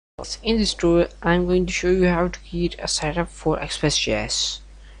In this tutorial, I'm going to show you how to create a setup for ExpressJS.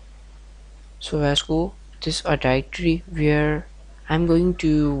 So let's go. This is a directory where I'm going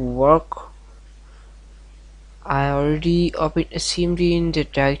to work. I already opened a CMD in the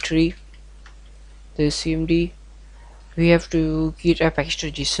directory. The CMD, we have to create a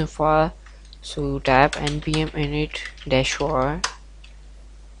package.json file. So type npm init -var.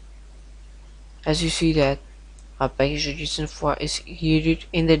 As you see that a package.json file is created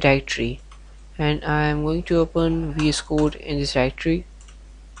in the directory, and I am going to open VS Code in this directory.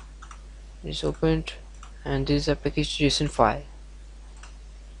 It's opened, and this is a package.json file.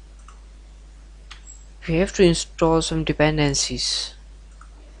 We have to install some dependencies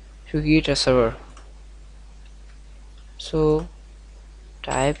to create a server. So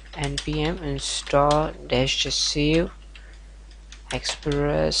type npm install -save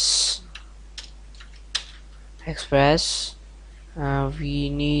express. We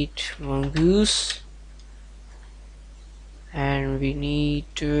need mongoose, and we need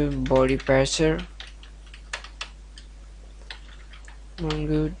body parser,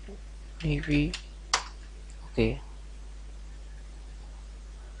 mongoose maybe. Okay,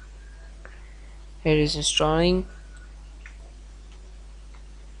 it is installing.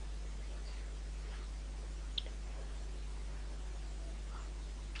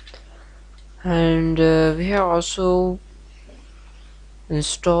 And we have also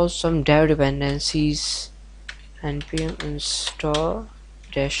installed some dev dependencies. npm install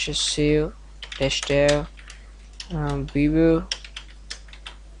 -save -dev Babel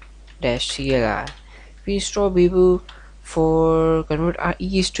 -cli. We install Babel for convert our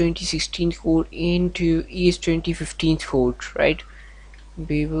ES 2016 code into ES 2015 code, right?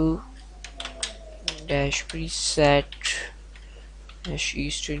 Babel -preset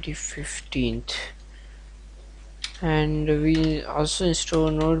 -ES 2015, and we also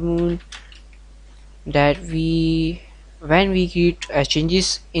install NodeMoon that when we create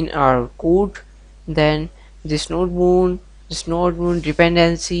changes in our code, then this NodeMoon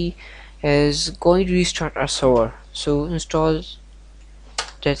dependency is going to restart our server. So install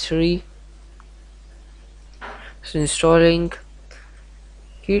that 3. So installing,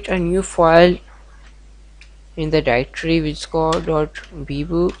 create a new file in the directory which is called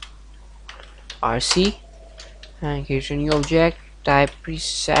 .babel.rc, and create a new object, type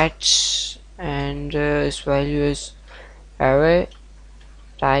presets, and its value is array,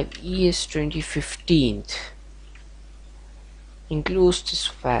 type ES 2015, includes this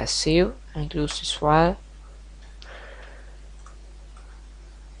file, save, includes this file.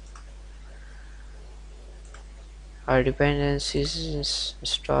 Our dependencies is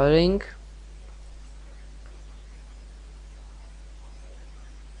installing.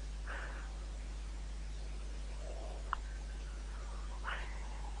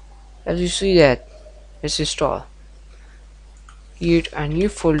 As you see that it's installed. Create a new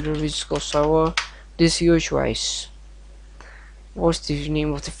folder which is called server. This is your choice. What's the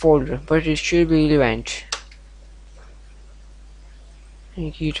name of the folder, but it should be relevant.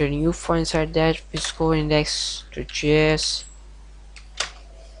 And create a new file inside that which is called index.js.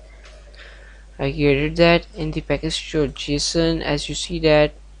 I created that in the package.json. As you see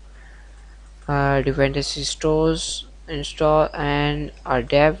that dependency stores install, and our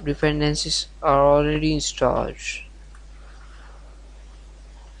dev dependencies are already installed.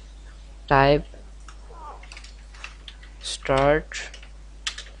 Type start,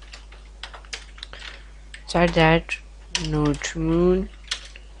 inside that NodeMoon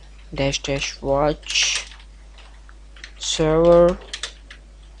 -watch server.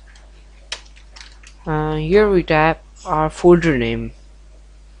 Here we type our folder name,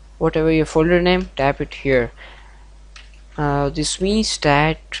 whatever your folder name, type it here. This means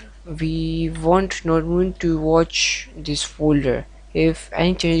that we want NodeMoon to watch this folder. If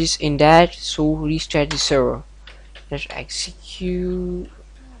any changes in that, so restart the server. Let's execute.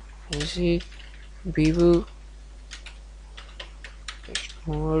 Babel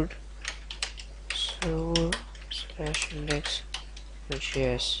mode server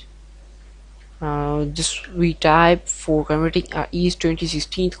 /index.js. This we type for converting our ES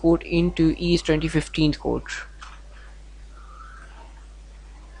 2016 code into ES 2015 code.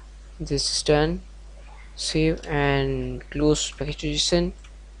 This is done. Save and close package.json.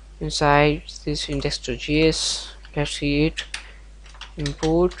 Inside this index.js, let's create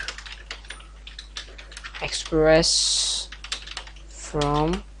import express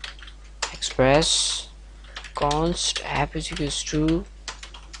from express const app is equals to,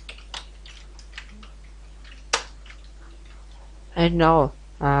 and now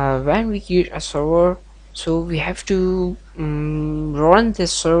when we create a server, So we have to run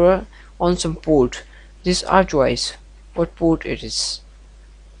this server on some port. This our choice what port it is.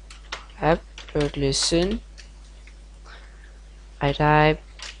 App.listen, I type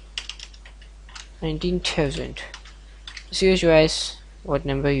 19,000. It's your choice what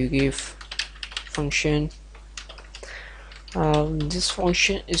number you give function. This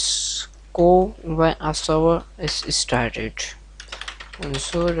function is called when a server is started.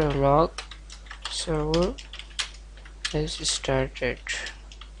 Console.log server is started.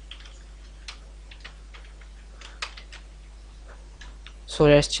 So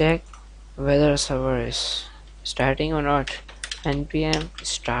let's check whether a server is starting or not. npm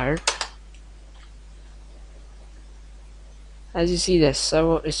start. As you see, the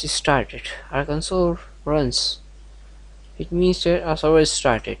server is started. Our console runs. It means that our server is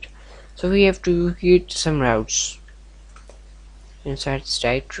started. So we have to create some routes. Inside this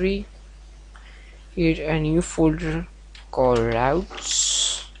directory, create a new folder called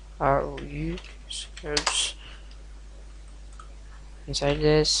routes. Routes. Inside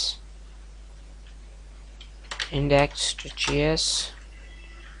this, index.js,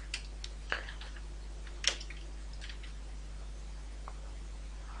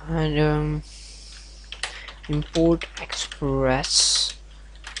 and import express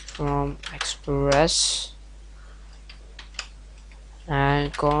from express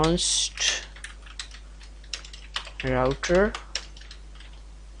and const router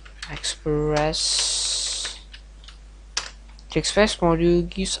express. The express module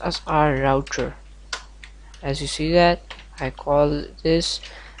gives us our router. As you see that I call this,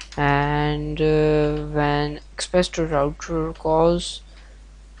 and when express.router calls,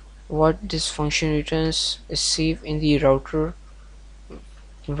 what this function returns is saved in the router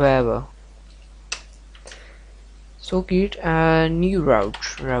variable. So create a new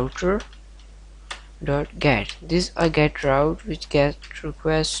router dot get. This is a get route which gets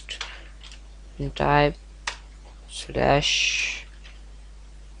request and type slash.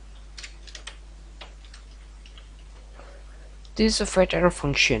 This is a fetch error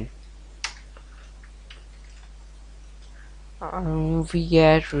function. We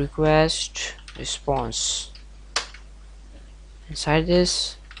get request response. Inside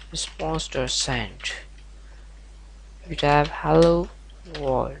this response.send, we type hello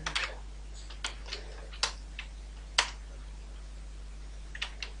world.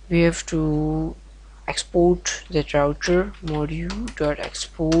 We have to export that router.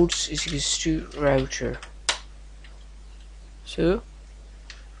 Module.exports is used to router. So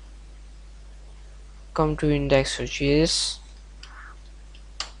come to index.js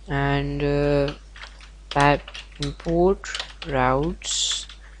and type import routes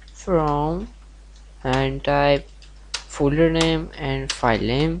from and type folder name and file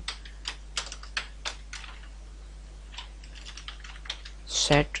name.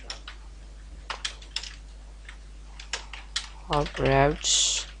 Set of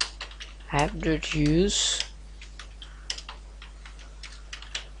routes app.use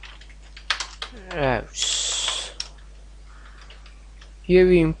routes. Here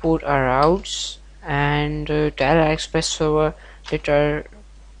we import our routes and tell our express server that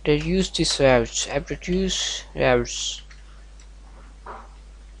use these routes, app.use routes.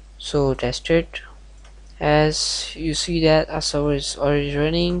 So test it. As you see that our server is already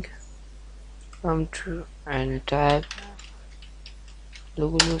running. Come to and type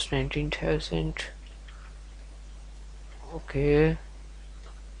localhost 19,000. Okay,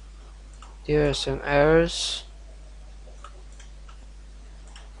 there are some errors.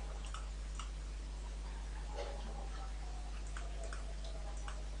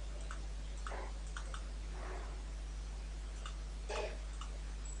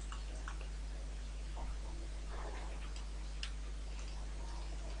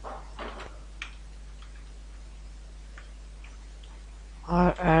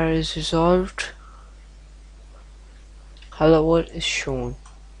 Our error is resolved. Hello world is shown.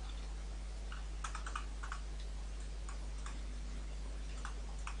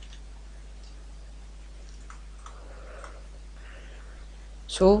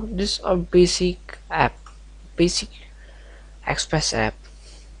 So this is a basic Express app.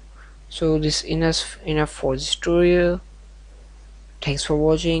 So this is enough for this tutorial. Thanks for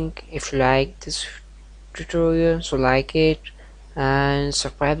watching. If you like this tutorial, so like it and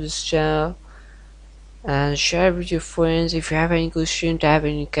subscribe this channel and share with your friends. If you have any question, type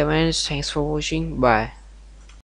in comments. Thanks for watching. Bye.